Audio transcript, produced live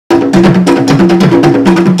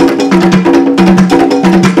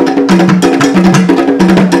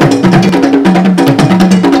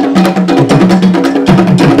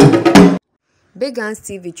Big Guns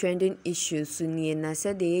TV trending issues suni na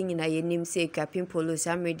said the nyina yenim say kapin polo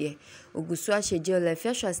samrede ogusu ahyeje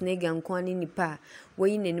Afia schwarzeneger nkwani nipa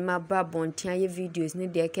woyi nenima ba bontia ye videos ne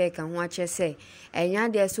de keka ho ache say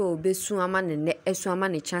enya de so obesu ama ne esu ama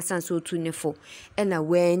ne chansan so tu nefo ena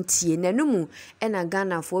wentie nanumu ena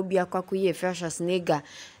Ghana fo bia kwakoye Afia schwarzeneger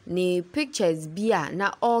ni pictures bia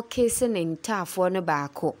na all case ne ntafo ne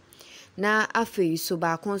baako na Afia so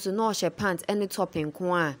baako so no she pants any top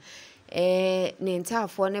nko a ne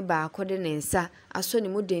ntafo ne baako de ne nsa aso ne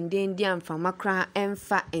mu denden di amfama kra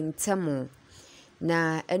emfa entemo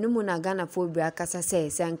na enumu na Ghana fo bia kasa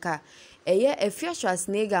senka eye Afia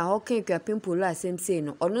schwarzeneger hokan kwapin polo asemse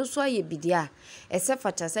no ono so aye bidia ese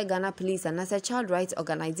fata se Ghana police and as a child rights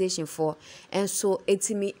organization for enso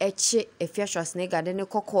etimi eche Afia schwarzeneger de ne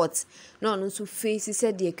court no ono so face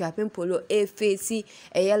se de kwapin polo face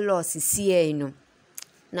eye loss sie no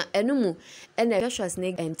na enumu ena Afia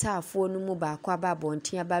schwarzeneger entafo no mu ba kwa ba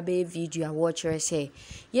bontia ba be video a watch re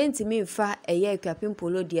yentimi mfa eye kwapin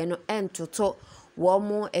polo de no entoto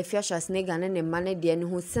womo Afia schwarzeneger ne mane de no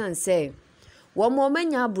hu sanse womo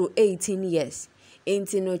manya bro 18 years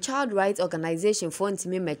enti no child rights organization for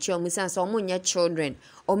ntimi mature mu sanse omo nya children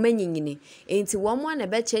o manyinyini enti womo na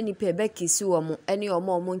be che ni pe be kisi womo ene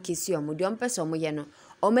omo nkisi womo de ompese omo ye no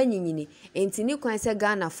omanyinyini enti ni kwan se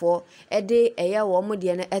Ghana fo ede eye wo mo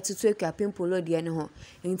de ne etutu ekwapin polo de ne ho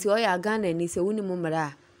enti o ya Ghana ni se wuni mu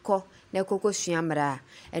mra ko na kokko sua mra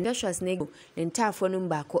Afia schwarzeneger ne ntafo no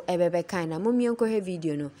mbako ebebe kan na momien ko he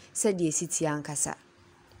video no se de siti ankasa.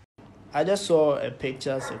 I just saw a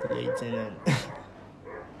picture circulating and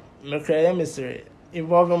my credit mystery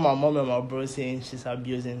involving my mom and my bro saying she's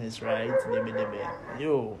abusing his rights.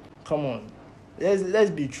 Yo, come on,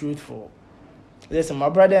 let's be truthful. Listen, my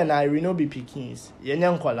brother and I, we no be pickings.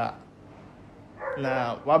 Yenyankola.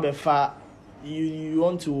 Now, wabefa, you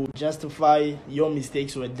want to justify your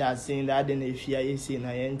mistakes with that, saying that then if you are saying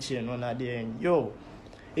I ain't no na there. Yo,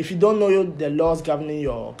 if you don't know the laws governing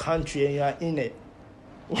your country and you are in it,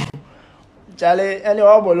 Charlie, any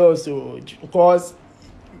also because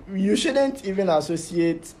you shouldn't even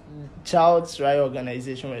associate child's right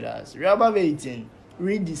organization with us. We're above 18.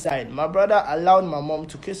 We decide. My brother allowed my mom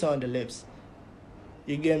to kiss her on the lips.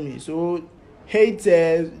 You get me? So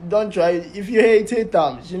haters, don't try. If you hate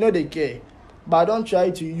them, you know they care, but don't try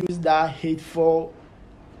to use that hateful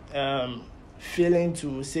feeling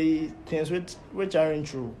to say things which aren't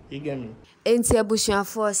true. You get me? Enti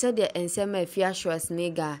abusuafo said the ensema Afia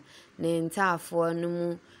schwarzeneger ne ntafo no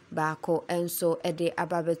mu baako enso ede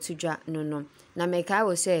ababetudwa no na meka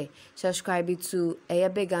will say subscribe to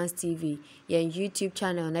Big Guns TV yen YouTube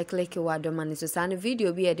channel na click wado mani so sa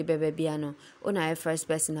video bi e de bebe bia no una first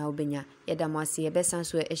person na obenya yeda mo ase ye besan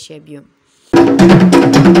so e share biom.